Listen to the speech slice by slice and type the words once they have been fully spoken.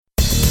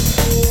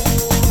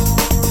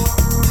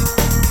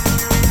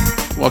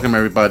Welcome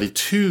everybody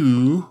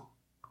to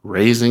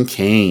Raising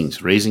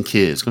Canes, Raising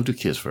Kids. Gonna do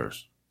kids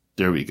first.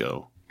 There we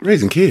go.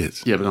 Raising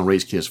kids? Yeah, we're gonna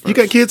raise kids first. You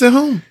got kids at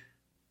home?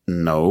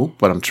 No,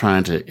 but I'm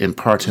trying to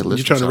impart to listeners.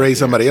 You're trying to raise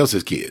somebody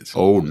else's kids?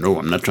 Oh no,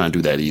 I'm not trying to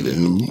do that either.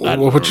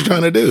 What you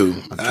trying to do?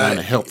 I'm trying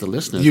to help the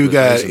listeners. You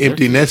got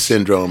empty nest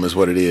syndrome is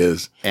what it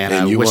is. And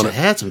I wish I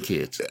had some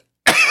kids.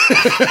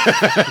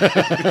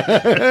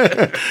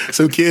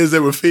 Some kids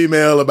that were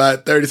female,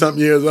 about 30-something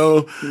years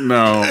old.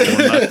 No,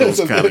 not those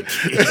kind of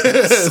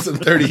kids. Some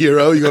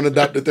 30-year-old. You gonna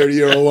adopt a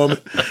 30-year-old woman?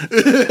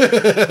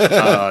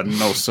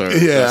 No, sir.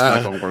 Yeah, that's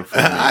not gonna work for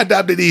me. I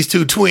adopted these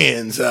two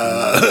twins.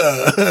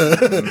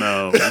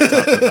 No, I'm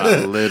talking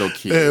about little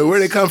kids. Where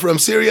they come from?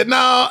 Syria?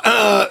 No,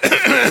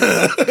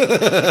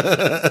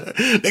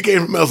 they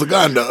came from El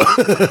Segundo.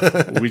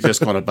 We're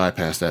just gonna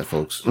bypass that,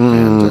 folks,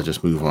 and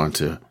just move on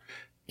to,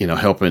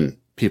 helping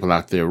people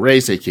out there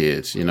raise their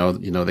kids.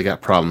 They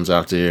got problems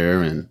out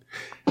there, and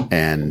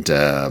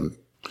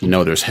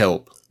there's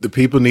help. The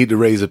people need to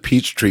raise a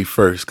peach tree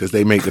first because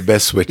they make the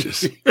best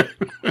switches.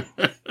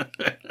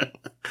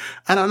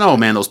 I don't know,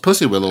 man. Those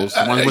pussy willows,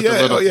 the ones with the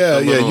little,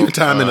 you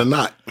tie them in a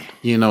knot.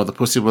 The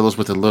pussy willows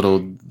with the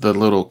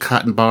little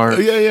cotton bar.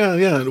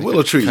 The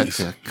willow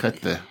trees. Cut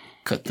the.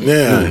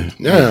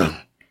 Yeah.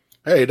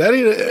 Hey, that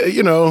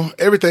ain't.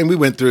 Everything we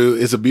went through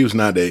is abuse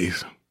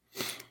nowadays.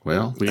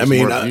 Well,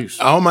 more abuse.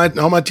 All my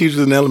teachers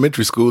in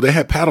elementary school, they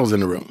had paddles in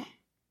the room,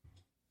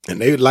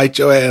 and they would light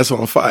your ass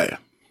on fire.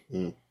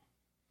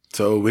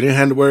 So we didn't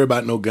have to worry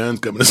about no guns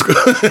coming to school.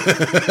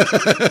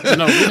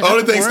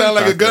 Only thing sounded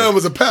like a gun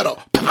was a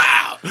paddle.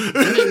 We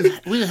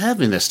didn't have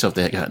any of that stuff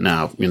they got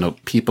now.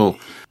 People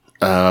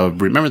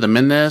remember the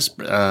Menendez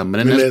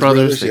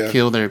brothers? They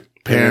killed their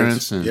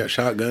parents and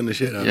shotgun the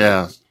shit out of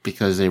them.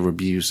 Because they were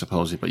abused,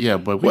 supposedly.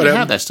 But we didn't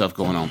have that stuff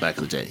going on back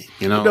in the day.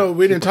 No,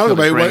 we didn't talk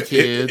about it.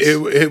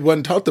 It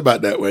wasn't talked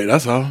about that way.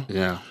 That's all.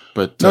 Yeah,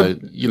 but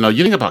you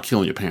think about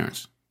killing your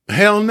parents.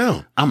 Hell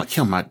no! I'm gonna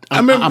kill my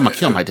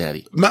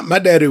daddy. My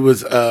daddy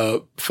was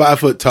 5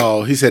 foot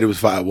tall. He said he was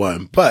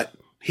 5'1", but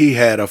he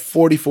had a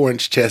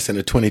 44-inch chest and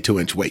a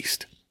 22-inch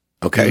waist.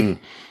 Okay.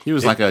 He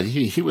was like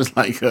adamant,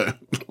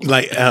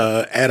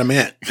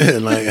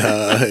 and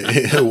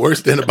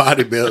worse than a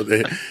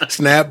bodybuilder.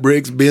 Snap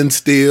bricks, bend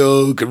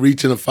steel, could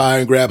reach in a fire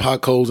and grab hot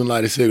coals and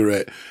light a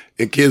cigarette.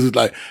 And kids was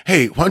like,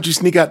 "Hey, why don't you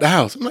sneak out the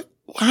house?" I'm like,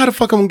 well, how the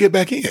fuck I'm gonna get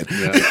back in?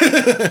 Yeah.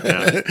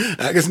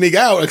 I can sneak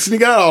out. I can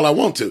sneak out all I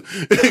want to.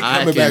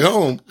 Coming back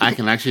home. I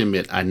can actually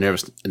admit I never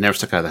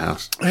stuck out of the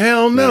house.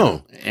 Hell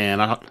no.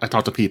 And I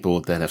talk to people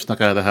that have snuck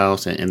out of the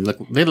house and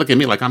they look at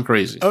me like I'm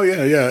crazy. Oh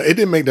yeah. It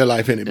didn't make their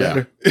life any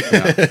better.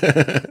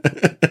 Yeah.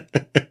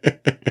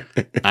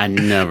 I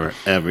never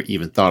ever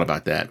even thought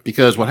about that,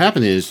 because what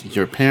happened is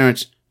my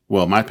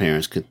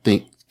parents could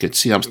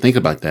see I was thinking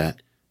about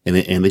that, and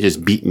they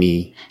just beat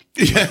me.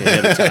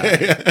 Ahead of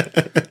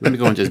time. Let me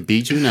go and just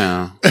beat you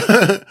now,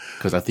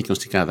 because I think you'll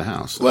stick out of the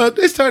house. Well,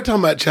 they started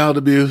talking about child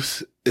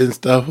abuse and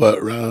stuff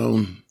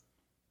around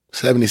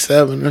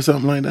 77 or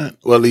something like that.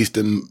 Well, at least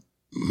in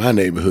my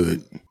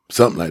neighborhood,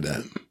 something like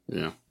that.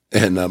 Yeah.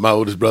 And my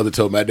oldest brother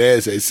told my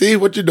dad, say, "See,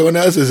 what you're doing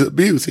now is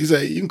abuse." He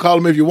said, "You can call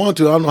him if you want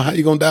to. I don't know how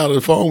you're going to dial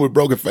the phone with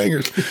broken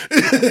fingers.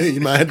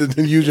 You might have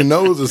to use your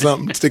nose or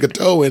something, stick a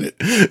toe in it.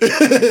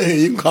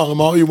 You can call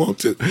him all you want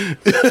to."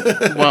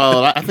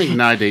 Well, I think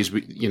nowadays,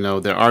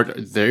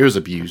 there is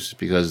abuse,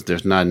 because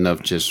there's not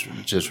enough just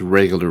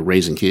regular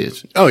raising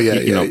kids. Oh,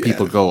 yeah.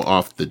 People go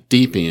off the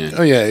deep end.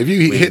 Oh, yeah. If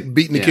you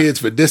beating the kids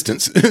for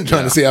distance,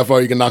 trying to see how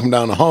far you can knock them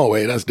down the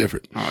hallway, that's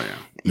different. Oh, yeah.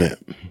 Yeah.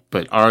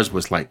 But ours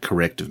was like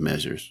corrective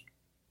measures.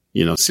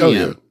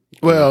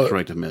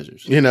 Corrective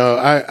measures.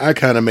 I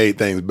kind of made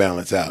things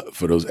balance out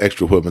for those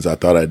extra whoopings I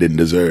thought I didn't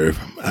deserve.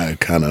 I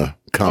kind of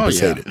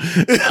compensated.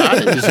 Oh, yeah. I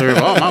didn't deserve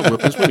all my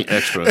whoopings. What do you mean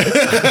extra?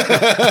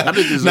 I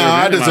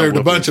deserved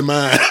a bunch of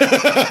mine.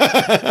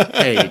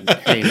 Hey,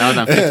 now that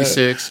I'm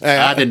 56,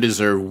 I didn't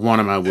deserve one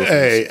of my whoopings.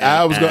 Hey,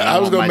 I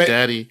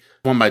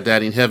want my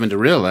daddy in heaven to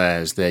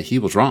realize that he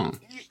was wrong.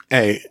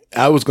 Hey,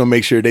 I was going to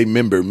make sure they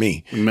remember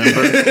me.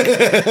 Remember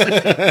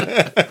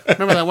that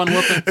one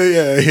whooping?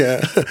 Yeah.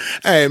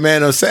 Hey,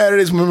 man, on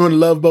Saturdays, remember when the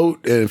Love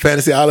Boat and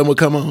Fantasy Island would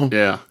come on?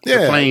 Yeah.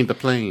 The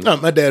plane. No,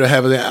 my dad would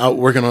have it out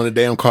working on the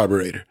damn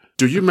carburetor.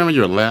 Do you remember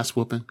your last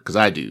whooping? Because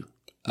I do.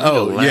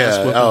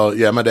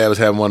 My dad was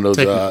having one of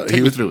those.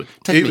 Take me through it.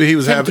 He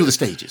was having through the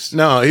stages.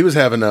 No, he was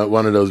having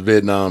one of those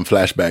Vietnam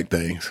flashback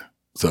things.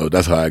 So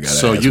that's how I got it.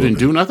 So you didn't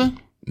do nothing?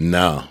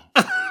 No.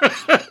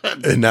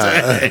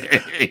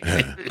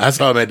 I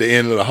saw him at the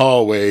end of the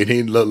hallway, and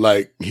he looked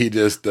like he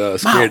just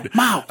scared.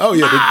 Oh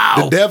yeah,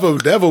 the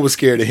devil was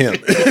scared of him.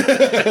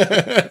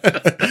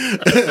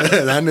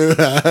 And I knew,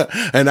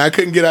 and I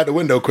couldn't get out the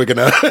window quick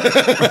enough.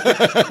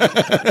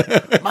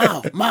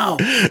 Mow.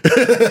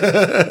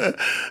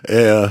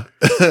 Yeah.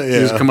 He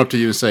just come up to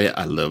you and say,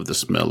 "I love the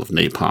smell of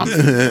napalm."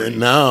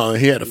 No,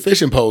 he had a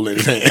fishing pole in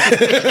his hand.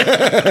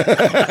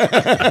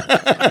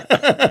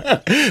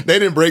 They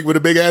didn't break with a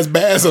big ass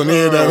bass on the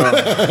end of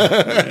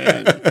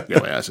it.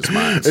 Your ass is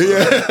mine. So.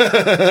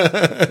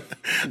 Yeah.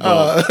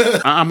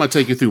 I'm going to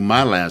take you through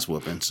my last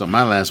whooping. So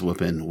my last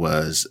whooping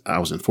was, I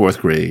was in 4th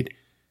grade.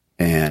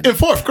 And in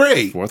 4th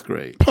grade? 4th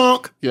grade.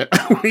 Punk. Yeah.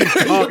 Punk.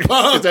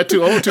 Is that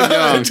too old, too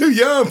young? Too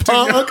young,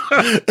 punk.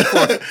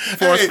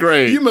 4th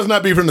grade. You must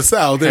not be from the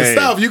South. In the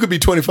South, you could be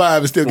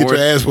 25 and still get your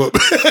ass whooped.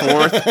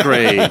 4th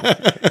grade.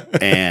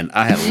 And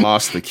I had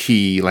lost the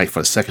key like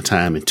for the second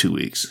time in 2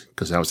 weeks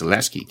because I was a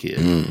latchkey kid.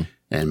 Mm.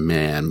 And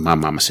man, my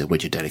mama said,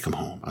 "Where'd your daddy come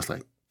home?" I was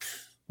like,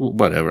 well,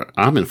 whatever.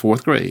 I'm in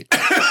 4th grade.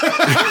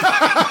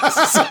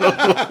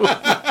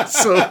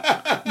 so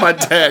my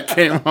dad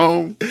came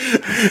home,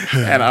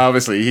 and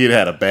obviously he'd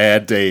had a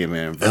bad day,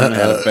 man. Vernon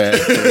had a bad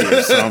day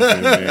or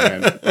something,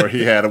 man. Or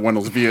he had one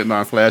of those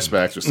Vietnam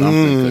flashbacks or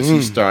something because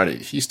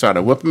he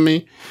started whooping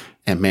me,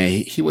 and man,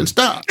 he wouldn't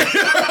stop.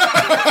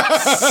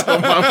 So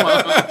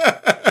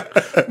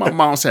my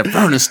mom said,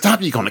 "Vernon,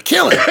 stop! You're gonna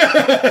kill him."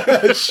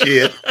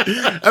 Shit.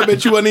 I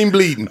bet you wasn't even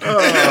bleeding.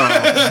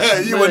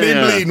 You wasn't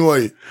even bleeding, were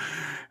you?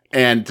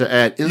 And to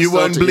add insult you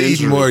wasn't bleeding,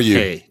 injury, were you?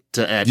 Hey,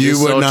 to add you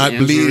were not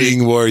injury,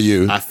 bleeding, were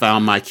you? I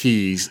found my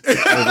keys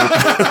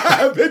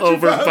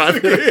over by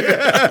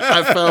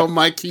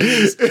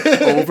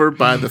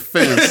the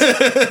fence.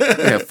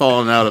 They had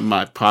fallen out of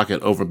my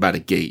pocket over by the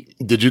gate.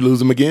 Did you lose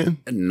them again?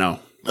 No.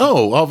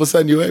 Oh, all of a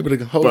sudden you were able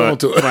to hold on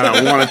to it. But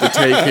I wanted to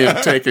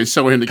take and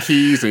show him the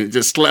keys and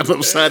just slap him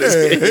upside his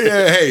head.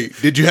 Hey,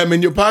 did you have them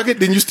in your pocket?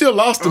 Then you still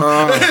lost them.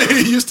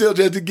 You still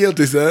just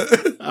guilty, son.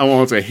 I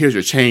wanted to say, "Here's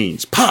your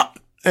change. Pop."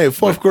 Hey,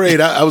 4th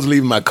grade, I was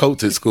leaving my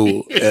coats at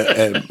school.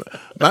 And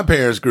my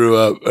parents grew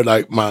up,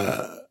 like my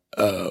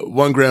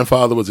one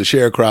grandfather was a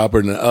sharecropper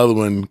and the other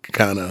one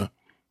kind of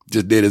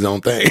just did his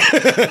own thing.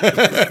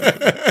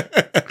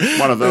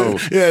 One of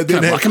those. Yeah,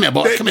 come here,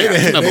 boy. Come here,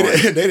 boy.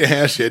 They didn't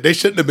have shit. They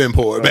shouldn't have been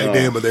poor back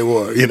then, but they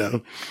were, you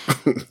know.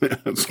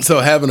 So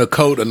having a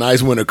coat, a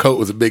nice winter coat,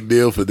 was a big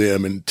deal for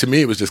them. And to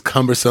me, it was just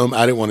cumbersome.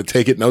 I didn't want to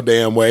take it no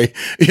damn way.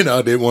 You know,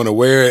 I didn't want to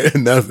wear it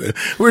and nothing.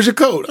 "Where's your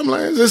coat?" I'm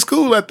like, "It's at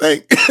school, I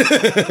think." But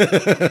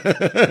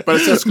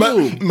it's at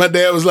school. My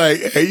dad was like,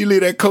 "Hey, you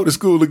leave that coat at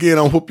school again,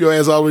 I'll whoop your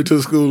ass all the way to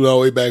the school and all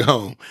the way back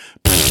home."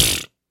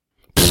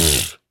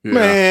 Yeah.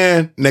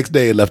 Man, next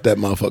day I left that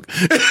motherfucker.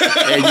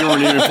 Hey, you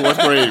weren't even in 4th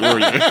grade, were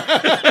you?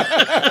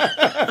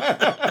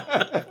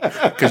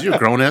 Because you're a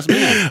grown ass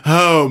man.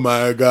 Oh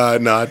my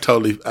God, no! I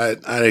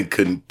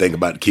couldn't think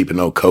about keeping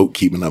no coat,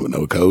 keeping up with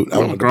no coat.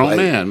 I'm a grown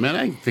man.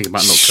 I ain't think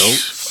about no coat.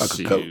 Fuck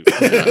a coat.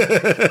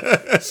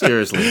 Yeah.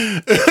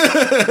 Seriously,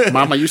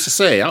 Mama used to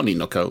say, "I don't need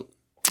no coat."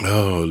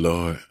 Oh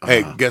Lord!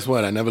 Hey, guess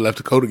what? I never left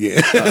a coat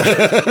again.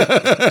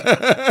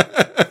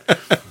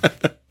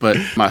 But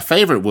my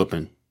favorite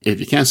whooping, if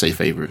you can't say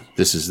favorite,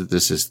 this is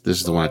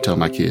the one I tell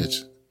my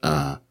kids.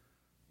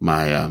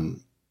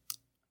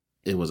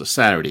 It was a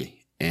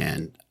Saturday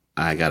and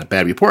I got a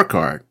bad report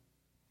card.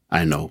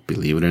 I know,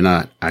 believe it or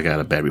not, I got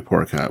a bad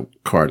report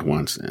card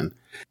once, and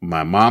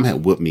my mom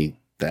had whooped me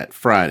that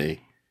Friday,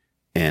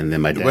 and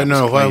then my dad. Wait,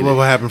 no,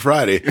 what happened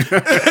Friday? So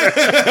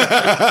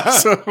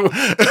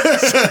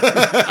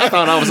I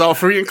thought I was all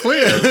free and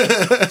clear.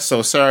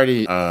 So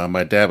Saturday,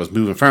 my dad was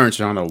moving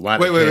furniture. I don't know why.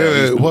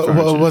 Wait.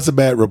 What's a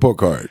bad report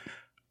card?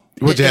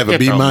 Would you have a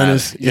B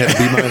minus? Yeah, B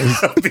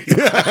minus.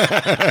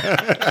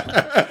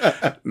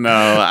 No,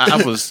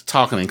 I was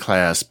talking in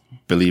class,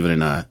 believe it or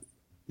not.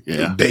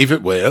 Yeah.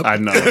 David Webb. I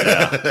know,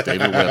 yeah.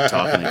 David Webb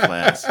talking in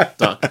class.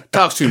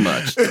 Talks too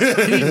much.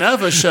 He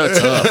never shuts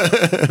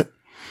up.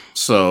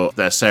 So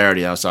that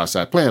Saturday, I was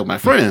outside playing with my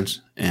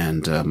friends,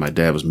 and my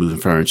dad was moving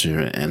furniture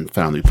and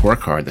found the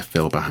report card that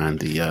fell behind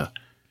the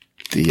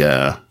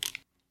yeah.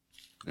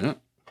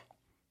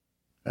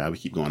 We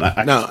keep going.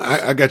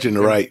 I got you in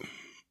the right.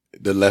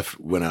 The left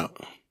went out.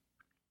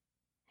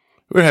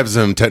 We're having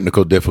some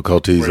technical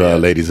difficulties,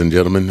 ladies and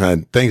gentlemen. I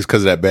think it's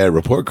because of that bad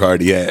report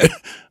card he had.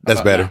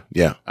 That's better. Now?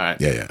 Yeah. All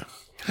right. Yeah.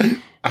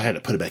 I had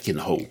to put it back in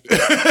the hole.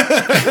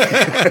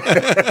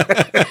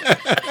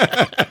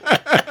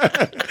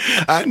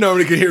 I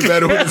normally can hear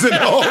better when it's in the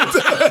hole.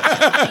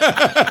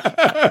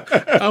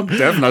 I'm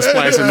definitely not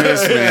splicing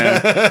this,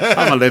 man.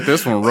 I'm going to let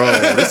this one roll.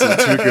 This is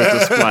too good to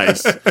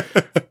splice.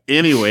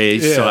 Anyway,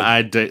 so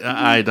I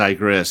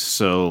digress.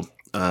 So...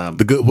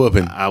 the good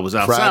whooping. I was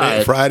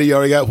outside. Friday you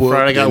already got whooped.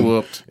 Friday got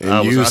whooped. And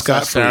I was you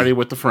outside Saturday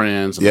with the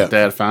friends. And my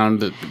dad found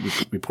the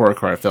report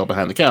card fell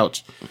behind the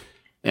couch.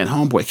 And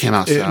homeboy came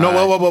outside. No,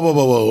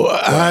 whoa.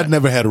 I'd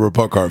never had a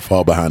report card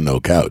fall behind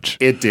no couch.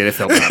 It did. It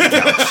fell behind the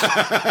couch.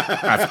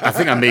 I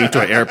think I made it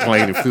to an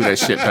airplane and flew that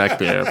shit back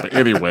there. But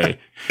anyway.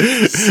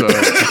 So.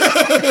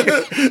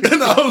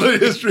 In all the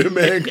history of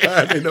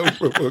mankind, ain't no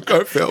report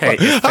card fell behind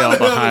it fell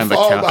behind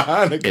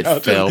the couch.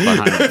 It fell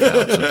behind the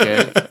couch, okay?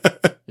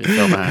 It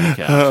fell behind the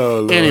couch.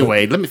 Oh,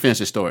 anyway, let me finish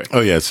the story.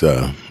 Oh, yes.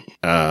 Where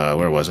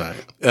was I?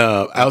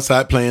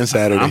 Outside playing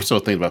Saturday. I'm still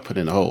thinking about putting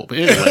it in the hole. But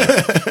anyway,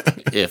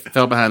 it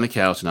fell behind the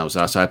couch, and I was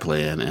outside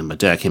playing, and my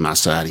dad came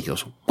outside, and he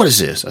goes, "What is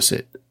this?" I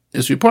said,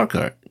 "It's a report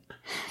card."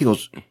 He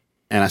goes,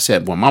 and I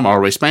said, "Well, Mama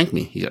already spanked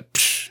me." He goes,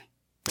 "Psh,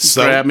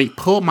 So, grabbed me,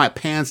 pulled my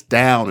pants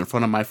down in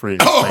front of my friends.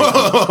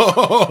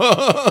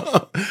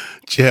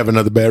 Did you have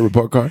another bad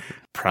report card?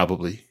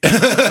 Probably.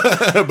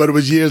 But it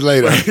was years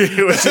later.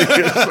 It was years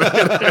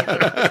later.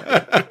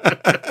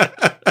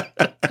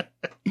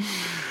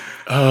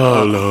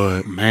 Oh,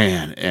 Lord.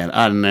 Man, and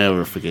I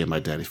never forgave my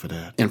daddy for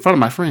that. In front of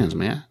my friends,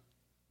 man.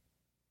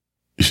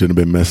 You shouldn't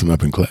have been messing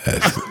up in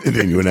class. And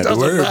then you wouldn't have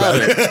to worry about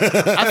it.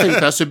 I think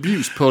that's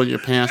abuse, pulling your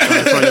pants down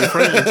in front of your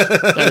friends.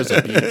 That is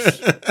abuse.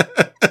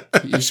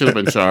 You should have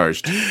been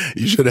charged.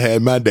 You should have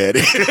had my daddy.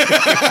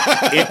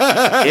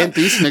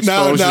 Indecent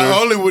exposure.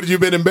 Not only would you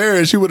have been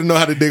embarrassed, you would have known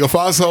how to dig a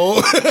foxhole.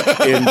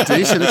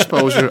 Indecent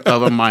exposure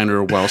of a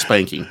minor while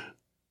spanking.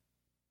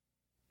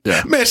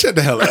 Yeah. Man, shut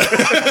the hell up.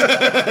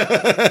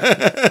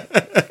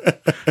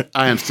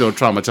 I am still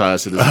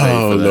traumatized to this day.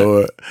 Oh,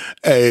 Lord.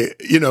 Hey,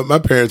 my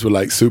parents were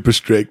like super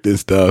strict and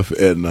stuff.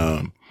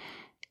 And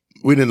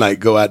we didn't like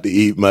go out to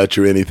eat much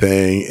or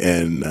anything.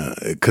 And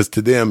because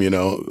to them,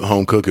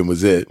 home cooking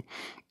was it.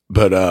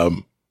 But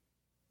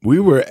we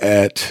were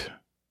at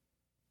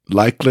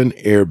Lakeland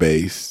Air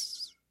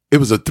Base. It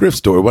was a thrift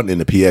store. It wasn't in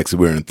the PX.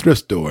 We were in a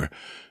thrift store.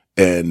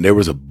 And there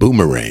was a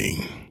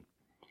boomerang.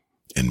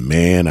 And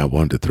man, I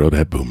wanted to throw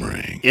that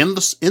boomerang.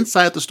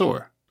 Inside the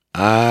store.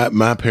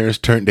 My parents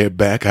turned their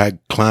back. I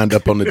climbed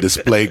up on the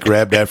display,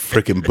 grabbed that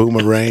freaking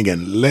boomerang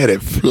and let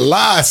it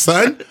fly,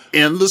 son.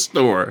 In the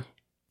store.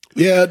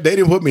 Yeah, they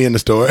didn't put me in the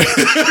store.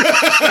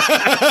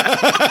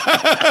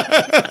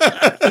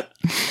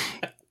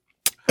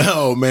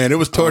 Oh man, it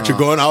was torture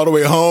going all the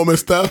way home and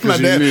stuff. My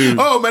dad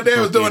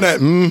was doing that.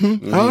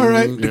 Mm-hmm. All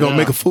right, they're gonna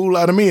make a fool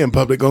out of me in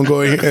public. Gonna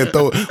go in here and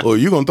throw. Oh,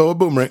 you gonna throw a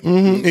boomerang?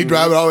 Mm-hmm. He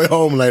drive it all the way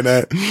home like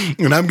that,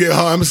 and I'm getting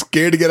home. I'm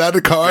scared to get out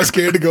of the car,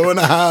 scared to go in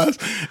the house,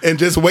 and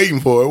just waiting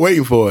for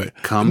it.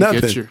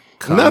 Nothing.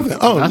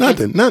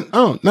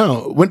 Oh,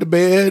 no. Went to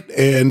bed,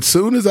 and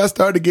soon as I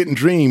started getting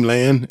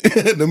dreamland,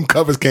 them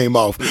covers came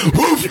off.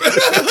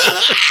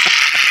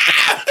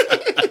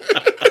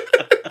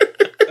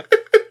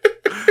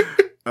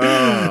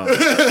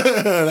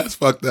 That's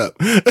fucked up.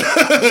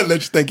 Let you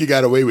think you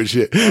got away with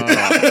shit.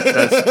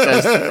 That's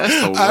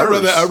the worst.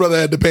 I'd rather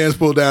have the pants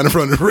pulled down in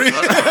front of the ring.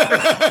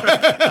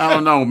 I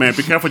don't know, man.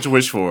 Be careful what you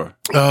wish for.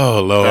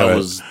 Oh,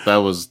 Lord. That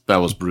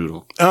was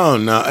brutal. Oh,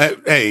 no.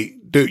 Hey,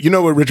 dude, you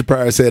know what Richard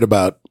Pryor said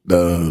about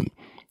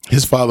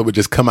his father would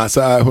just come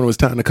outside when it was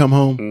time to come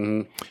home?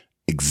 Mm-hmm.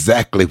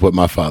 Exactly what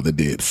my father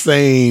did.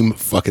 Same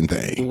fucking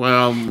thing.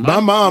 Well, my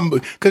mom,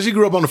 because she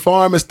grew up on the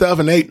farm and stuff,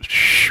 and they,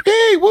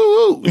 hey,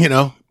 woo,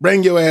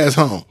 bring your ass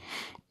home.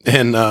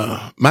 And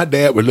my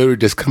dad would literally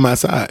just come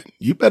outside.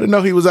 You better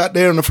know he was out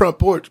there on the front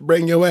porch,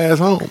 bring your ass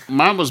home.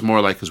 Mine was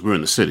more like because we were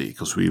in the city,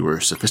 because we were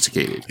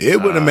sophisticated. It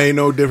wouldn't have made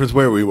no difference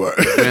where we were.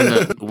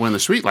 when the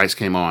street lights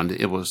came on,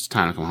 it was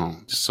time to come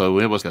home. So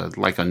it was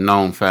like a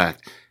known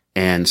fact.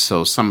 And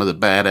so some of the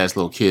badass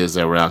little kids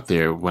that were out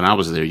there when I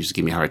was there used to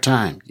give me a hard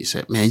time. He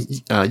said, man,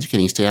 you can't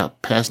even stay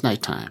out past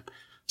nighttime.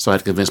 So I had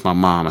to convince my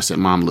mom. I said,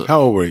 Mom, look.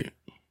 How old were you?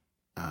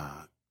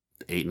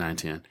 8, 9,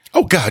 10.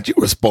 Oh, God, you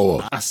were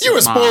spoiled. You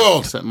were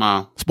spoiled. I said,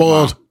 Mom.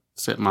 Spoiled.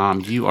 Mom,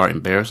 you are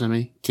embarrassing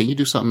me. Can you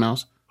do something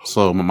else?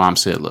 So my mom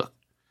said, look,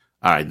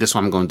 all right, this is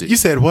what I'm going to do. You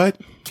said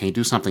what? Can you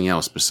do something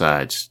else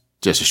besides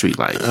just a street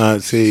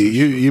light? See,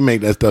 you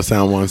make that stuff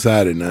sound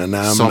one-sided now.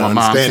 Now so I'm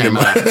my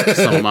understanding.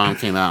 So my mom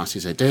came out and she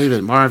said,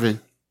 David, Marvin,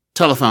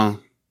 telephone.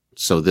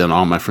 So then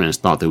all my friends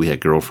thought that we had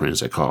girlfriends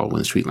that called when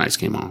the street lights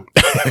came on.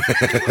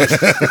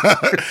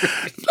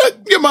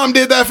 Your mom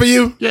did that for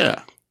you?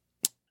 Yeah.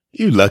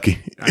 You lucky.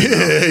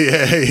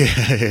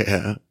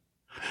 Yeah.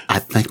 I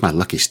thank my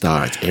lucky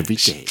stars every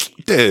day.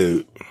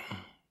 Dude,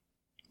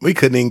 we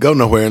couldn't even go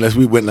nowhere unless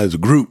we went as a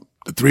group,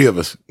 the three of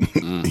us,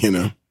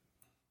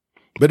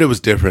 But it was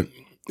different.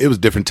 It was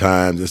different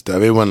times and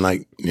stuff. It wasn't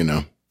like,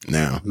 now.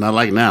 Not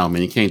like now. I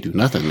mean, you can't do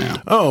nothing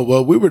now. Oh,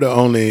 well, we were the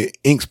only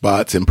ink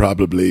spots in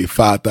probably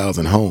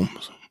 5,000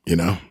 homes,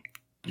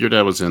 Your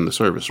dad was in the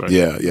service, right?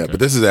 Yeah. Okay.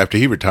 But this is after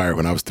he retired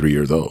when I was 3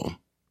 years old.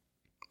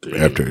 Dang.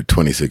 After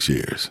 26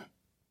 years.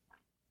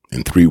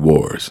 And 3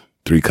 wars,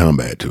 3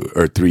 combat tours,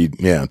 or 3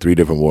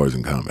 different wars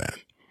in combat.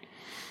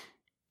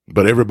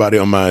 But everybody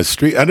on my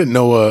street, I didn't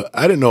know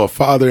a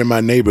father in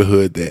my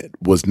neighborhood that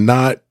was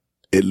not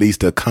at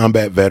least a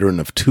combat veteran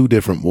of 2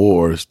 different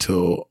wars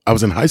till I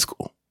was in high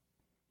school.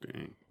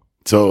 Dang.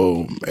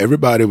 So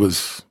everybody it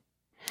was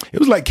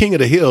like King of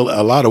the Hill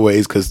a lot of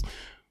ways, because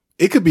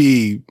it could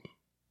be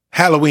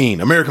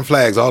Halloween, American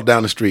flags all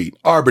down the street,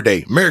 Arbor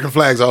Day, American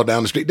flags all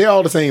down the street. They're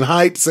all the same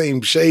height,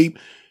 same shape.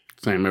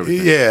 Same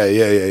everything. Yeah.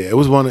 It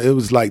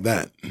was like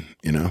that,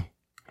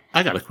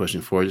 I got a question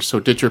for you. So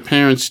did your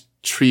parents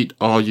treat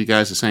all you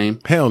guys the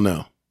same? Hell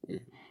no.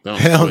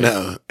 Hell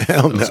no.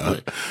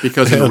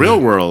 Because in the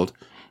real world,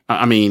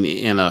 I mean,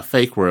 in a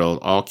fake world,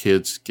 all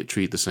kids get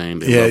treated the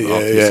same. Yeah.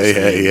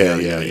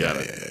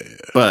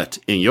 But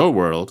in your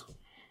world,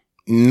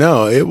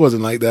 no, it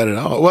wasn't like that at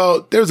all.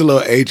 Well, there was a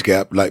little age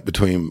gap, like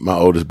between my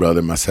oldest brother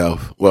and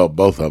myself. Well,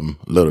 both of them,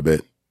 a little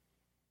bit.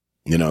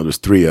 There's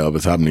 3 of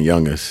us. I'm the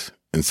youngest.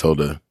 And so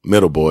the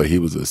middle boy, he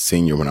was a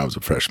senior when I was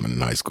a freshman in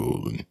high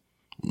school. And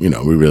we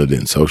really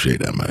didn't associate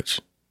that much,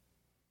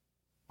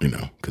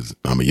 because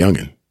I'm a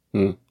youngin'.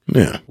 Mm.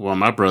 Yeah. Well,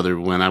 my brother,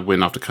 when I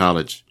went off to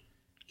college,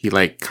 he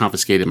like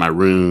confiscated my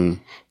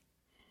room.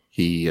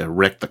 He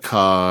wrecked the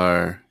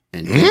car.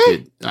 And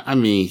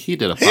he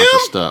did a bunch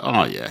of stuff.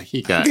 Oh, yeah.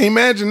 I can't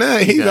imagine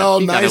that. He's all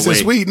nice and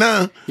sweet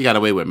now. He got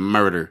away with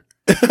murder.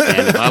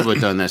 And if I would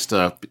have done that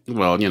stuff,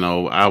 well,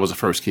 I was the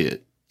first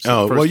kid.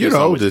 So you're the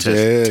oldest.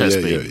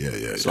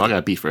 Yeah. So I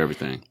got beat for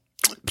everything.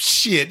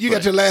 Shit, you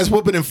got your last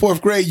whooping in 4th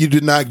grade. You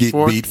did not get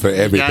beat for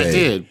everything. Yeah, I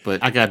did,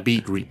 but I got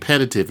beat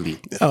repetitively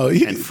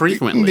and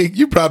frequently.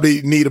 You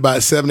probably need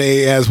about 7 to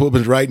 8 ass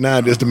whoopings right now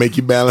just to make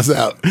you balance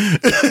out.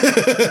 But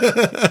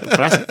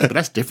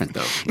that's different,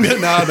 though. No.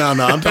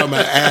 I'm talking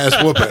about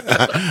ass whooping.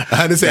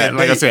 I didn't say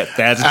like I said,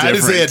 that's different. I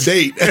didn't say a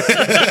date.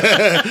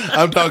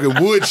 I'm talking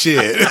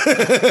woodshed.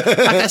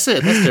 Like I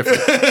said, that's different.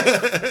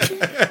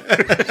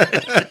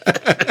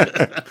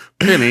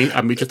 Penny,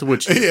 I meet you at the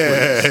woodshed.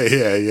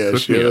 Yeah,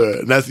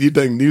 sure. That's you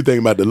think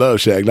about the love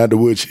shack, not the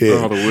woodshed.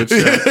 Oh, the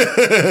woodshed.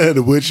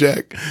 The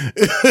woodshack.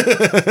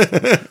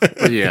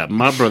 But yeah,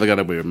 my brother got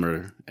away with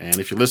murder. And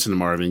if you listen to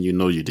Marvin, you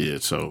know you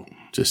did. So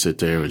just sit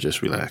there and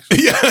just relax.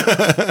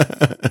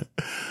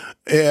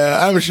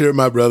 Yeah, I'm sure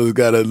my brother's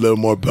got a little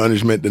more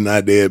punishment than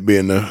I did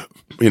being the,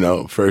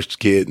 first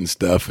kid and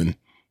stuff. And,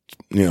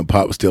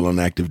 Pop was still on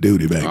active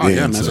duty back then.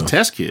 Yeah, as a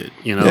test kid,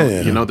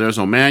 there's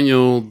no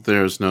manual.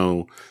 There's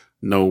no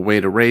way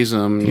to raise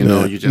them.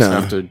 You just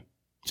have to.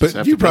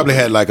 But you probably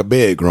had like a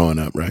bed growing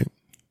up, right?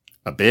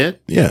 A bed?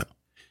 Yeah.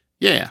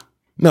 Yeah.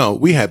 No,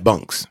 we had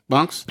bunks.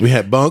 Bunks? We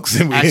had bunks,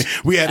 and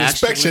we had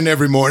inspection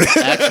every morning.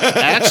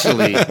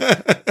 actually, we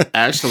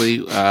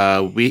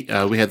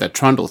had that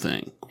trundle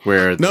thing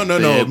where no.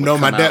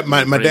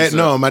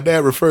 My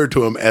dad referred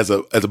to him as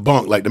a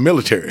bunk, like the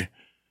military.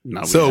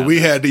 No,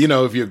 we had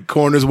if your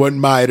corners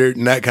wasn't mitered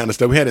and that kind of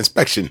stuff. We had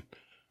inspection.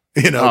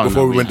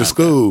 Before we went to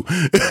school.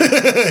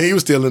 He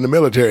was still in the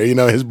military,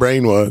 his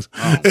brain was.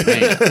 Oh,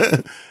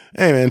 man.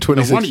 Hey, man,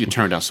 26. No wonder you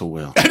turned out so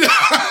well.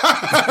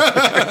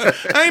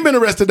 I ain't been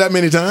arrested that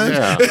many times.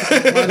 Yeah,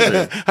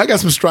 I got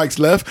some strikes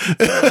left.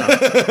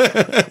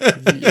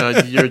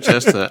 You're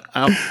just an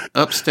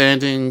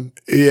outstanding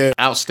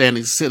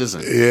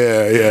citizen.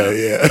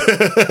 Yeah.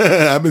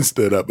 I've been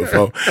stood up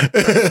before.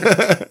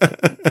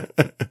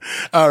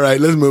 All right,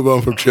 let's move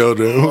on from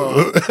children.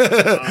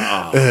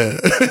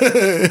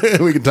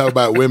 We can talk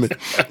about women.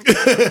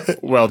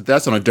 Well,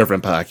 that's on a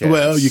different podcast.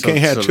 Well, you can't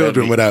have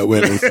children without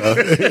women. So,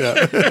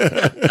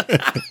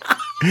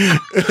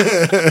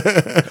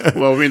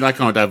 Well, we're not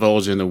going to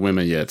divulge into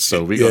women yet,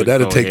 so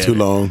that'll take too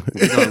long.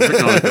 We're going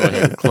to go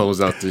ahead and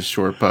close out this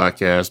short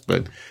podcast,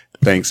 but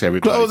thanks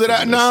everybody. Close it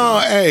out.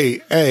 No,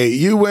 hey,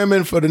 you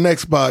women for the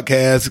next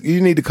podcast, you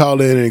need to call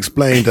in and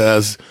explain to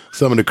us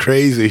some of the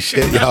crazy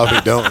shit y'all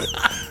be doing.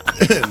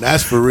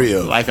 That's for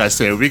real. Like I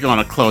said, we're going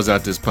to close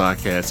out this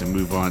podcast and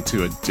move on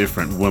to a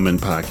different woman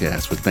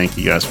podcast. But thank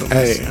you guys for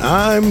listening. Hey,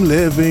 I'm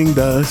living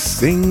the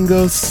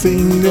single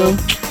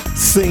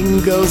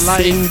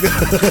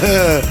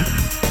life.